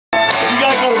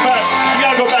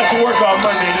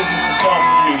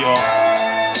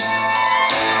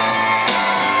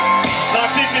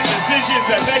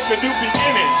visions that make for new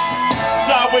beginnings.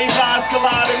 Sideways eyes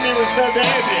collide and mirrors never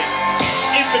ending.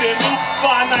 Infinite loop,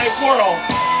 finite world,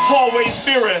 hallways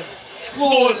mirror,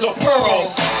 floors of pearls.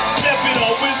 Stepping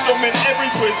on wisdom in every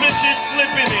position,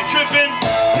 slipping and tripping.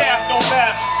 Path no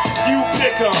map, you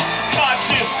pick 'em.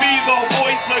 Conscious be the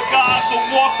voice of God, so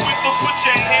walk with them. Put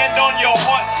your hand on your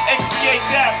heart and create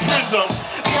that prism.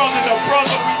 Brother to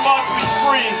brother, we must be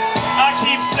free. I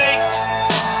keep saying,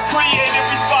 creative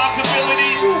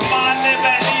responsibility. Mind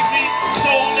never hazy,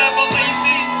 soul never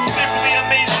lazy. Simply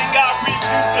amazing, God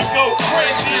refused to go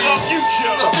crazy. The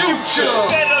future,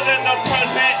 better than the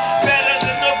present, better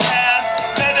than the past.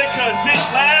 Better cause it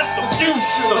lasts.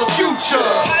 The future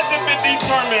hasn't been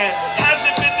determined,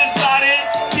 hasn't been decided.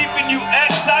 Keeping you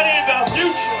excited.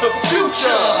 The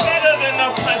future, better than the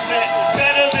present,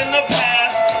 better than the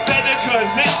past. Better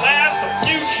cause it lasts.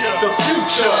 The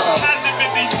future hasn't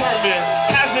been determined,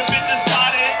 hasn't been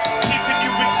decided. Keeping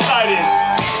you excited.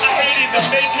 I hated the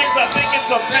Matrix, I think it's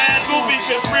a bad movie,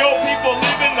 cause real people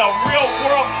live in the real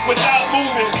world without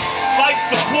moving. Life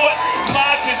support,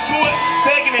 locked into it,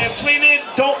 begging and pleading.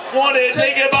 Don't want to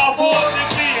take it by force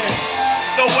and being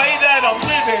the way that I'm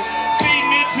living.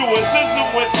 Feeding into a system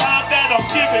with time that I'm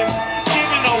giving.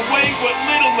 Giving away with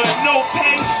little or no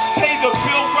pay. Pay the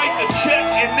bill, write the check,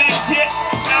 and then get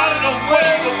out of the way.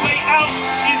 The way out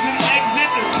is an exit,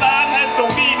 the side has no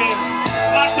meaning.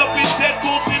 Locked up in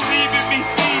deadbolts and leaving me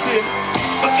feeding.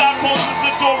 But God closes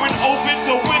the door and opens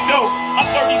a window. I'm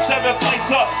 37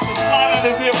 flights up, to slide out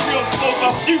of here real slow.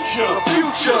 The future,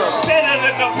 better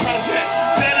than the present,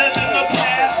 better than the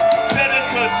past. Better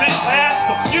cause it lasts.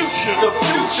 The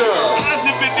future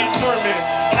hasn't been determined,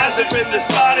 hasn't been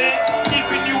decided.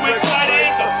 Keeping you excited.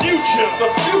 The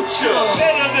future,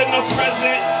 better than the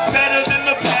present, better than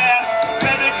the past.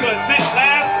 Better cause it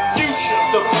lasts.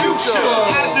 The future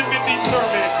hasn't been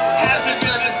determined, hasn't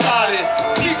been decided.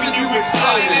 Keeping you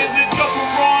excited. Is it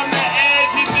jumping on the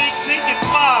edge? He thinks he can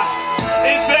fly.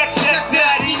 In fact, check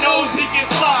that, he knows he can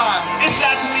fly. It's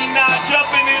actually not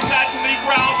jumping, it's actually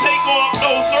ground. Take off,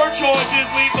 no surcharges,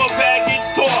 leave the baggage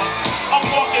tossed. I'm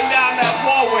walking down that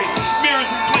hallway,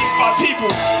 mirrors replaced by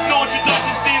people. No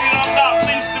introductions needed, I'm not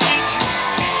pleased to meet you.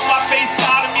 My faith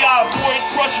guided me, I avoid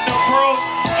crushing the pearls.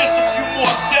 Just a few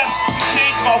more steps to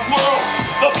change my world.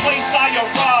 The place I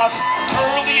arrived,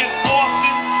 early and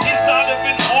often, inside of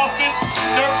an office,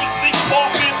 nervously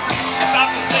coughing. Not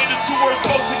to say the two words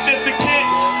so significant,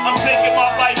 I'm taking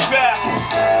my life back.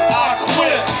 I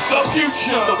quit. The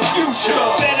future,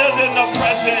 better than the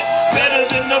present, better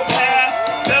than the past.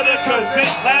 Better cause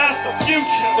it lasts. The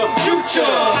future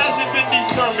hasn't been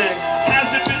determined,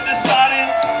 hasn't been decided.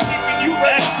 Keeping you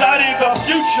excited. The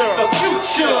future,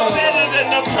 better than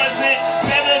the present,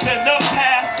 better than the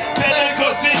past. Better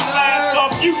cause it lasts. The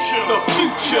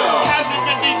future hasn't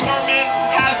been determined,